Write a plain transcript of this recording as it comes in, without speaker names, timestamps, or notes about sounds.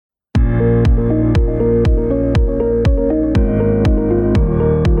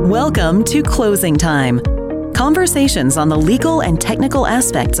Welcome to Closing Time. Conversations on the legal and technical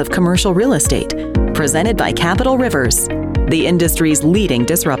aspects of commercial real estate, presented by Capital Rivers, the industry's leading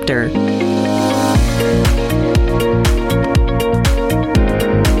disruptor.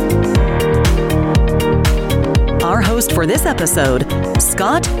 Our host for this episode,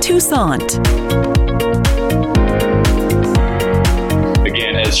 Scott Toussaint.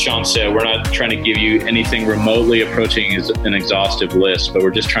 Again, as Sean said, we're not trying to give you anything remotely approaching an exhaustive list, but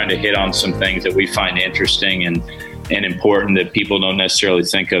we're just trying to hit on some things that we find interesting and important that people don't necessarily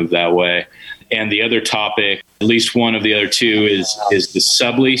think of that way. And the other topic, at least one of the other two, is the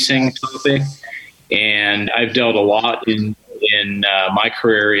subleasing topic. And I've dealt a lot in my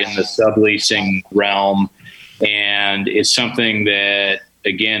career in the subleasing realm. And it's something that,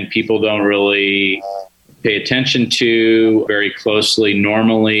 again, people don't really pay attention to very closely.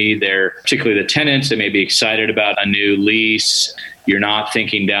 Normally, they're particularly the tenants that may be excited about a new lease. You're not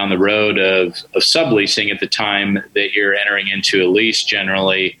thinking down the road of subleasing at the time that you're entering into a lease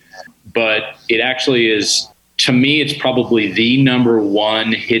generally. But it actually is, to me, it's probably the number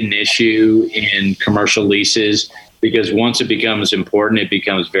one hidden issue in commercial leases, because once it becomes important, it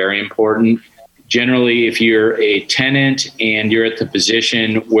becomes very important. Generally, if you're a tenant and you're at the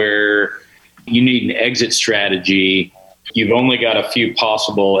position where you need an exit strategy, you've only got a few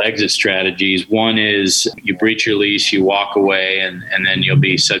possible exit strategies. One is you breach your lease, you walk away, and then you'll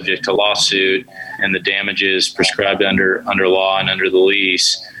be subject to lawsuit and the damages prescribed under law and under the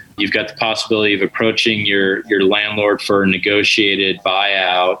lease. You've got the possibility of approaching your landlord for a negotiated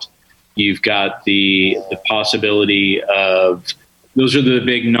buyout. You've got the possibility of, those are the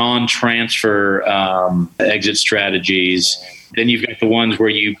big non-transfer exit strategies. Then you've got the ones where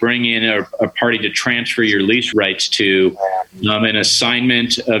you bring in a party to transfer your lease rights to. An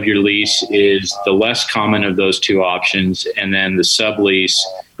assignment of your lease is the less common of those two options. And then the sublease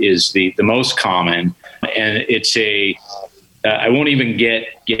is the most common. And it's I won't even get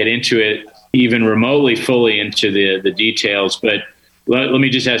into it even remotely fully into the details, but let me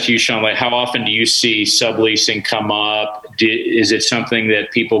just ask you, Sean, like, how often do you see subleasing come up? Is it something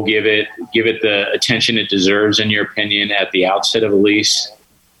that people give it the attention it deserves, in your opinion, at the outset of a lease?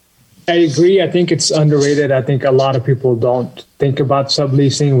 I agree. I think it's underrated. I think a lot of people don't think about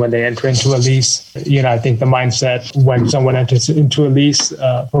subleasing when they enter into a lease. I think the mindset when someone enters into a lease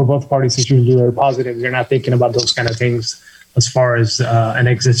for both parties is usually very positive. They're not thinking about those kind of things as far as an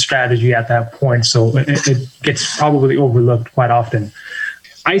exit strategy at that point. So it gets probably overlooked quite often.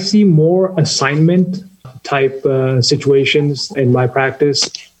 I see more assignment type situations in my practice.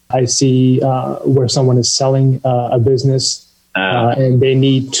 I see where someone is selling a business and they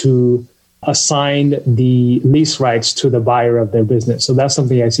need to assign the lease rights to the buyer of their business. So that's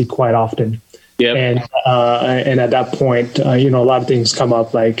something I see quite often. Yep. And at that point, a lot of things come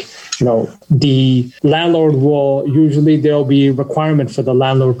up, like, the landlord there'll be a requirement for the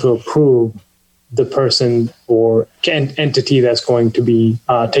landlord to approve the person or entity that's going to be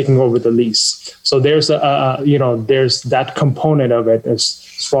taking over the lease. So there's there's that component of it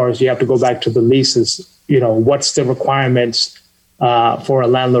as far as you have to go back to the leases. What's the requirements for a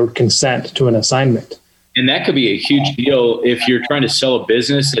landlord consent to an assignment? And that could be a huge deal if you're trying to sell a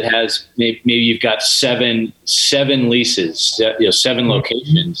business that has maybe you've got seven leases, 7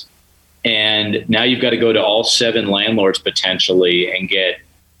 locations, and now you've got to go to all 7 landlords potentially and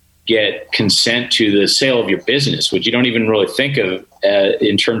get consent to the sale of your business, which you don't even really think of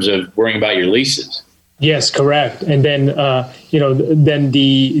in terms of worrying about your leases. Yes, correct. And then then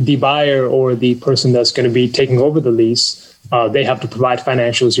the buyer or the person that's going to be taking over the lease, they have to provide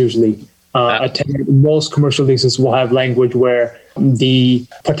financials usually. Most commercial leases will have language where the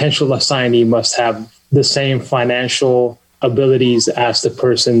potential assignee must have the same financial abilities as the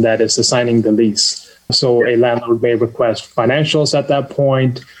person that is assigning the lease. So a landlord may request financials at that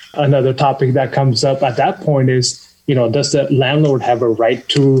point. Another topic that comes up at that point is, does the landlord have a right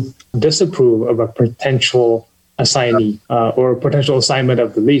to disapprove of a potential assignee or a potential assignment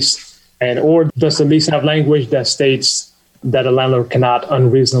of the lease? Or does the lease have language that states that a landlord cannot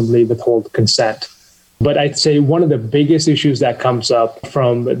unreasonably withhold consent? But I'd say one of the biggest issues that comes up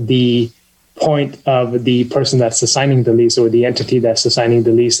from the point of the person that's assigning the lease or the entity that's assigning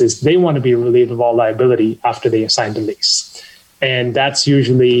the lease is they want to be relieved of all liability after they assign the lease. And that's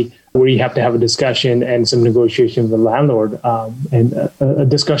usually where you have to have a discussion and some negotiation with the landlord and a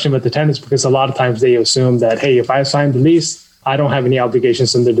discussion with the tenants, because a lot of times they assume that, hey, if I assign the lease, I don't have any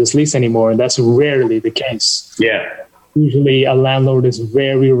obligations under this lease anymore. And that's rarely the case. Yeah. Usually a landlord is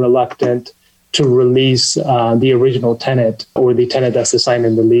very reluctant to release the original tenant or the tenant that's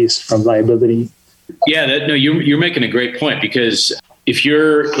assigning the lease from liability. Yeah, you're making a great point, because if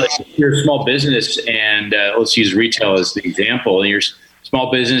you're a small business and let's use retail as the example, and you're a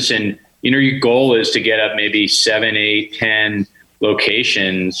small business and your goal is to get up maybe 7, 8, 10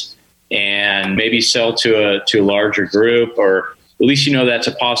 locations and maybe sell to a larger group, or at least that's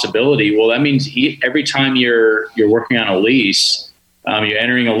a possibility. Well, that means every time you're working on a lease, you're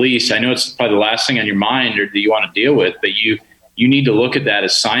entering a lease. I know it's probably the last thing on your mind or that you want to deal with, but you need to look at that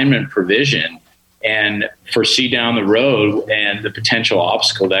assignment provision and foresee down the road and the potential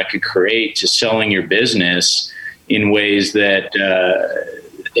obstacle that could create to selling your business in ways that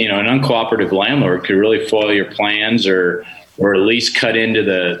an uncooperative landlord could really foil your plans or at least cut into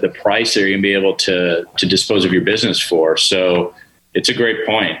the price that you're going to be able to dispose of your business for. So it's a great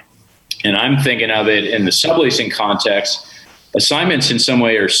point. And I'm thinking of it in the subleasing context. Assignments in some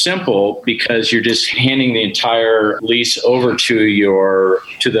way are simple because you're just handing the entire lease over to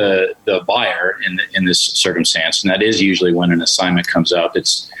the buyer in this circumstance. And that is usually when an assignment comes up.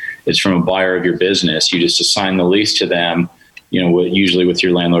 It's from a buyer of your business. You just assign the lease to them, usually with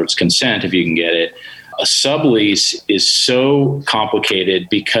your landlord's consent if you can get it. A sublease is so complicated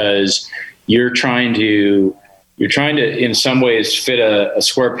because you're trying to in some ways fit a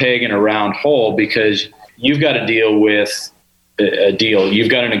square peg in a round hole, because you've got to deal with you've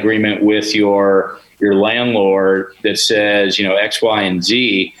got an agreement with your landlord that says, X, Y, and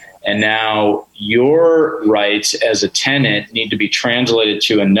Z. And now your rights as a tenant need to be translated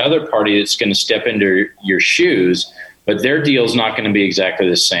to another party that's going to step into your shoes, but their deal is not going to be exactly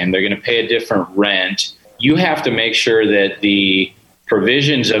the same. They're going to pay a different rent. You have to make sure that the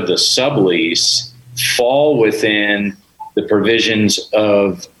provisions of the sublease fall within the provisions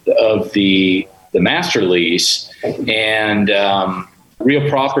of the master lease. And real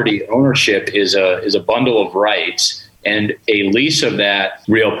property ownership is a bundle of rights, and a lease of that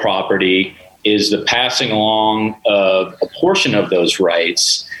real property is the passing along of a portion of those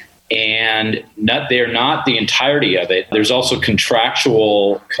rights, and they're not the entirety of it. There's also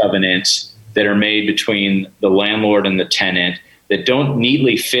contractual covenants that are made between the landlord and the tenant that don't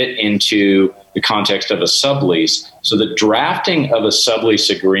neatly fit into the context of a sublease. So the drafting of a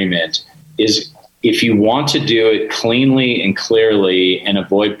sublease agreement is, if you want to do it cleanly and clearly and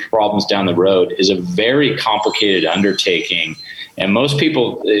avoid problems down the road, is a very complicated undertaking. And most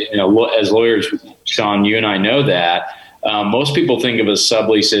people, as lawyers, Sean, you and I know that, most people think of a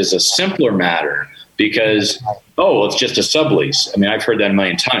sublease as a simpler matter because, it's just a sublease. I mean, I've heard that a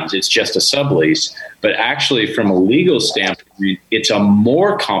million times. It's just a sublease. But actually, from a legal standpoint, it's a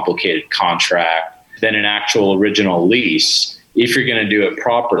more complicated contract than an actual original lease if you're going to do it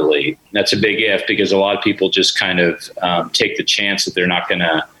properly. That's a big if, because a lot of people just kind of take the chance that they're not going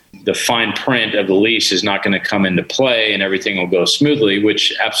to, the fine print of the lease is not going to come into play and everything will go smoothly,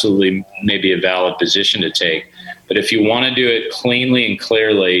 which absolutely may be a valid position to take. But if you want to do it cleanly and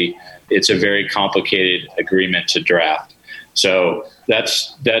clearly, it's a very complicated agreement to draft. So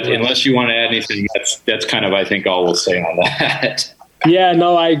that's that. Unless you want to add anything, that's kind of, I think, all we'll say on that. Yeah,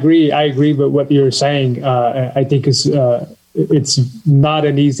 no, I agree. I agree with what you're saying. I think it's not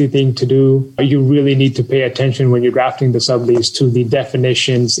an easy thing to do. You really need to pay attention when you're drafting the sublease to the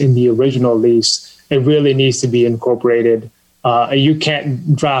definitions in the original lease. It really needs to be incorporated. You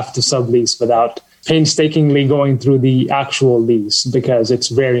can't draft the sublease without painstakingly going through the actual lease, because it's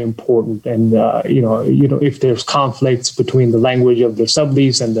very important. And if there's conflicts between the language of the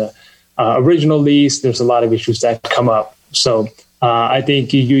sublease and the original lease, there's a lot of issues that come up. So I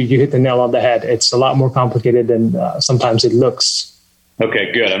think you hit the nail on the head. It's a lot more complicated than sometimes it looks.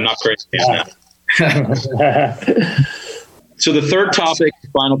 Okay, good. I'm not crazy on that. So the third topic,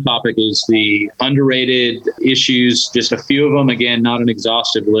 final topic, is the underrated issues. Just a few of them. Again, not an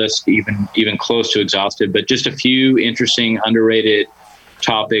exhaustive list, even close to exhaustive, but just a few interesting underrated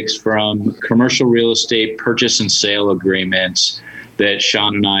topics from commercial real estate purchase and sale agreements that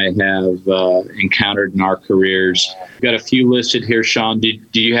Sean and I have encountered in our careers. We've got a few listed here. Sean, do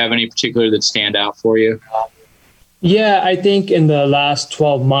you have any particular that stand out for you? Yeah, I think in the last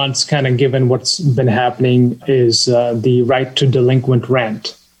 12 months, kind of given what's been happening, is the right to delinquent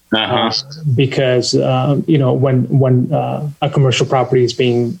rent. Because, when a commercial property is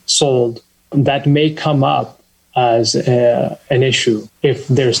being sold, that may come up as an issue. If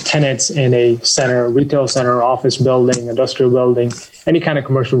there's tenants in a center, retail center, office building, industrial building, any kind of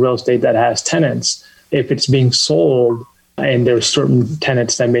commercial real estate that has tenants, if it's being sold and there's certain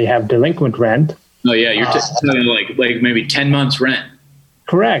tenants that may have delinquent rent. Oh yeah, you're talking like maybe 10 months rent.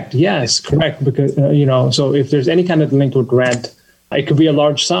 Correct. Yes, correct. Because so if there's any kind of delinquent rent, it could be a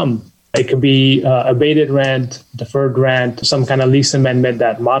large sum. It could be abated rent, deferred rent, some kind of lease amendment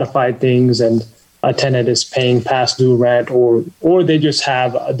that modified things, and a tenant is paying past due rent, or they just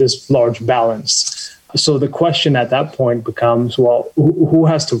have this large balance. So the question at that point becomes, well, who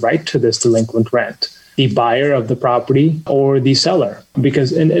has the right to this delinquent rent? The buyer of the property or the seller?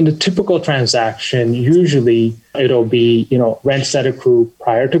 Because in a typical transaction, usually it'll be, rents that accrue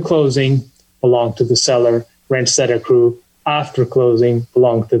prior to closing belong to the seller, rents that accrue after closing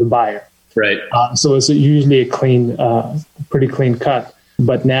belong to the buyer. Right. So it's usually a pretty clean cut.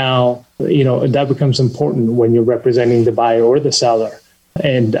 But now, that becomes important when you're representing the buyer or the seller.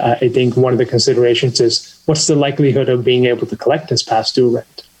 And I think one of the considerations is, what's the likelihood of being able to collect this past due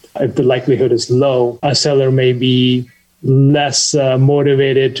rent? If the likelihood is low, a seller may be less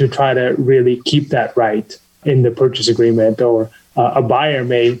motivated to try to really keep that right in the purchase agreement, or a buyer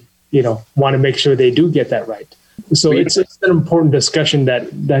may, want to make sure they do get that right. So it's an important discussion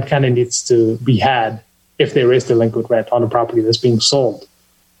that kind of needs to be had if there is delinquent rent on a property that's being sold.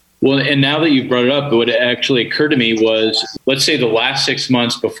 Well, and now that you brought it up, what actually occurred to me was, let's say the last 6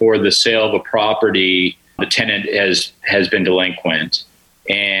 months before the sale of a property, the tenant has been delinquent.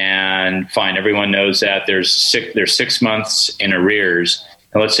 And fine, everyone knows that there's 6 months in arrears.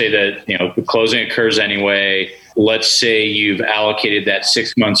 And let's say that, the closing occurs anyway. Let's say you've allocated that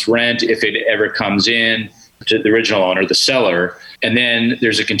 6 months rent, if it ever comes in, to the original owner, the seller. And then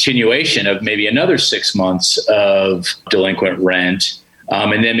there's a continuation of maybe another 6 months of delinquent rent.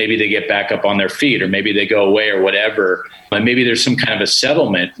 And then maybe they get back up on their feet, or maybe they go away or whatever. And maybe there's some kind of a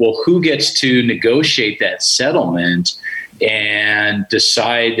settlement. Well, who gets to negotiate that settlement and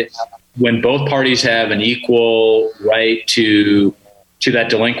decide when both parties have an equal right to that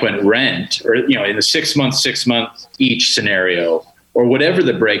delinquent rent, or, in the 6 month each scenario, or whatever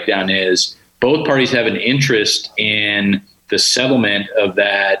the breakdown is, both parties have an interest in the settlement of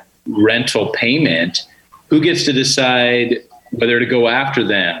that rental payment. Who gets to decide whether to go after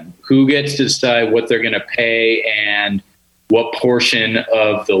them? Who gets to decide what they're going to pay, and what portion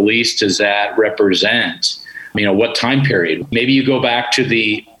of the lease does that represent? What time period? Maybe you go back to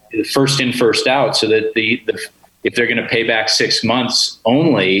the first in, first out, so that if they're going to pay back 6 months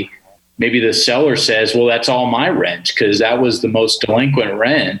only, maybe the seller says, well, that's all my rent because that was the most delinquent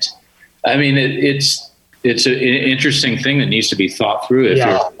rent. It's an interesting thing that needs to be thought through if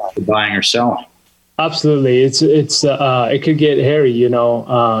you're buying or selling. Absolutely. It could get hairy,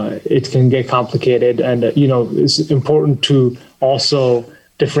 it can get complicated. And, it's important to also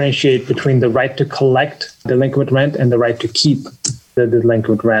differentiate between the right to collect delinquent rent and the right to keep the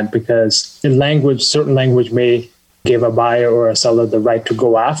delinquent rent, because certain language may give a buyer or a seller the right to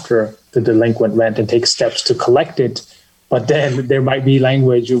go after the delinquent rent and take steps to collect it. But then there might be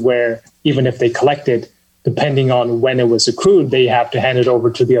language where even if they collect it, depending on when it was accrued, they have to hand it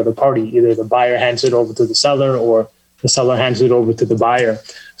over to the other party. Either the buyer hands it over to the seller, or the seller hands it over to the buyer.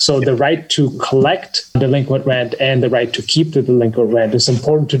 So the right to collect delinquent rent and the right to keep the delinquent rent, is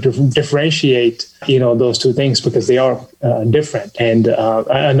important to differentiate, those two things, because they are different. And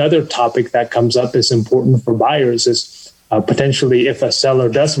another topic that comes up is important for buyers is potentially if a seller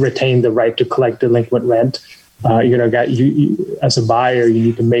does retain the right to collect delinquent rent, you as a buyer, you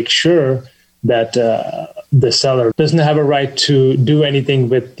need to make sure that the seller doesn't have a right to do anything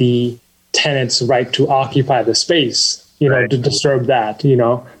with the tenant's right to occupy the space, to disturb that,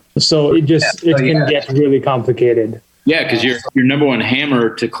 So it can get really complicated. Yeah, because your number one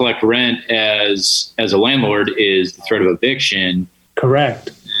hammer to collect rent as a landlord is the threat of eviction.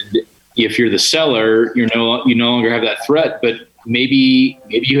 Correct. And if you're the seller, you no longer have that threat, but maybe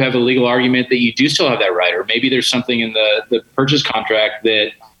you have a legal argument that you do still have that right, or maybe there's something in the purchase contract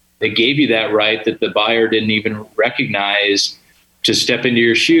that gave you that right that the buyer didn't even recognize to step into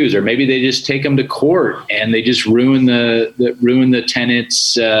your shoes, or maybe they just take them to court and they just ruin the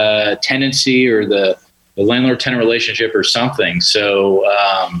tenant's tenancy, or the landlord-tenant relationship or something. So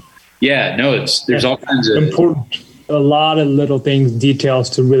there's all kinds of important, a lot of little things, details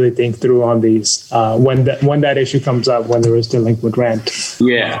to really think through on these when that issue comes up, when there is delinquent rent.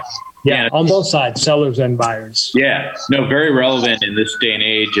 Yeah, on both sides, sellers and buyers. Yeah, no, very relevant in this day and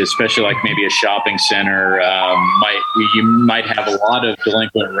age, especially like maybe a shopping center. You might have a lot of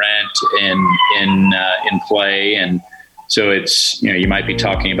delinquent rent in play, and so it's you might be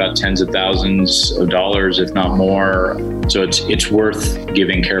talking about tens of thousands of dollars, if not more. So it's worth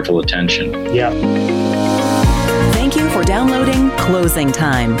giving careful attention. Yeah. Thank you for downloading Closing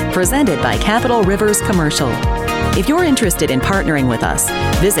Time, presented by Capital Rivers Commercial. If you're interested in partnering with us,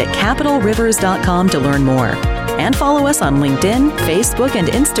 visit capitalrivers.com to learn more. And follow us on LinkedIn, Facebook, and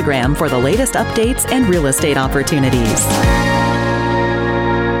Instagram for the latest updates and real estate opportunities.